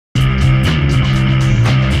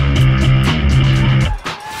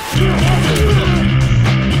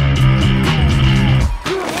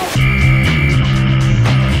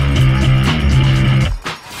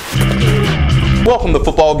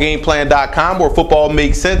footballgameplan.com, where football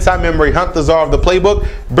makes sense. I'm Emery Hunt, the czar of the playbook.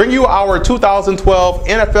 Bring you our 2012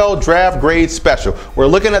 NFL Draft Grade Special. We're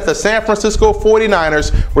looking at the San Francisco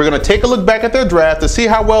 49ers. We're going to take a look back at their draft to see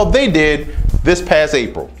how well they did this past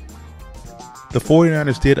April. The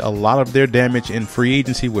 49ers did a lot of their damage in free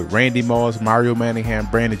agency with Randy Moss, Mario Manningham,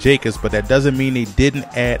 Brandon Jacobs, but that doesn't mean they didn't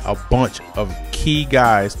add a bunch of key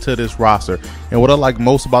guys to this roster. And what I like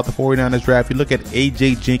most about the 49ers draft, you look at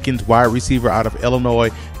A.J. Jenkins, wide receiver out of Illinois.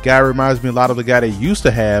 Guy reminds me a lot of the guy they used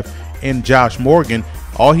to have in Josh Morgan.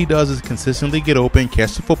 All he does is consistently get open,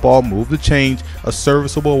 catch the football, move the change, a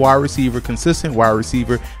serviceable wide receiver, consistent wide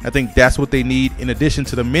receiver. I think that's what they need in addition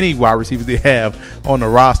to the many wide receivers they have on the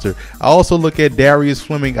roster. I also look at Darius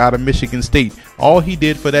Fleming out of Michigan State. All he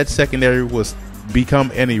did for that secondary was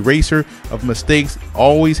become an eraser of mistakes,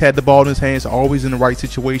 always had the ball in his hands, always in the right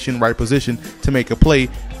situation, right position to make a play.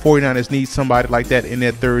 49ers need somebody like that in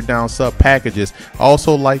their third down sub packages.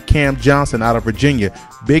 Also like Cam Johnson out of Virginia.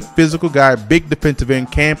 Big physical guy, big defensive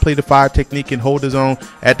end, can play the 5 technique and hold his own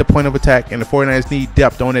at the point of attack, and the 49ers need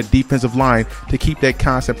depth on that defensive line to keep that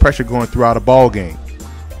constant pressure going throughout a ball game.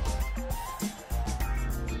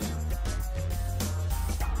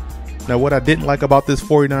 Now, what I didn't like about this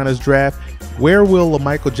 49ers draft, where will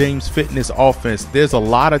Michael James fit in this offense? There's a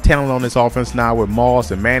lot of talent on this offense now with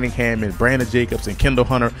Moss and Manningham and Brandon Jacobs and Kendall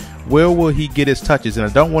Hunter. Where will he get his touches? And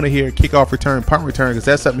I don't want to hear kickoff return, punt return, because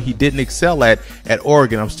that's something he didn't excel at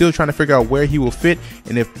Oregon. I'm still trying to figure out where he will fit,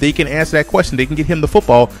 and if they can answer that question, they can get him the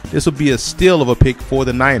football, this will be a steal of a pick for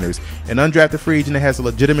the Niners. An undrafted free agent that has a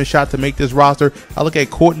legitimate shot to make this roster, I look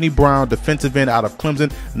at Courtney Brown, defensive end out of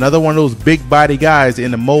Clemson. Another one of those big body guys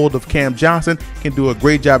in the mold of Cam Johnson, can do a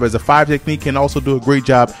great job as a 5 technique, can also do a great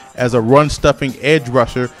job as a run stuffing edge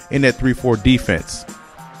rusher in that 3-4 defense.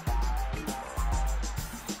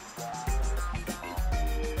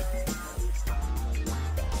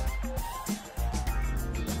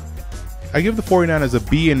 I give the 49ers a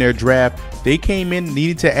B in their draft. They came in,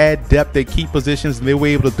 needed to add depth at key positions, and they were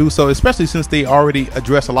able to do so, especially since they already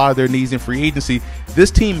addressed a lot of their needs in free agency. This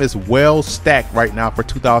team is well stacked right now for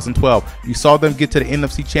 2012. You saw them get to the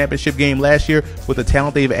NFC Championship game last year with the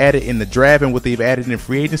talent they've added in the draft and what they've added in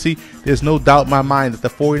free agency. There's no doubt in my mind that the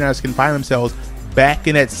 49ers can find themselves back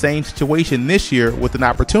in that same situation this year with an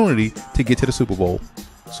opportunity to get to the Super Bowl.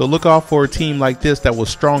 So look out for a team like this that was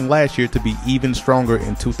strong last year to be even stronger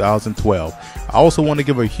in 2012. I also want to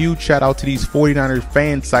give a huge shout out to these 49ers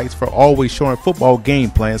fan sites for always showing football game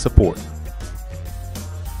plan support.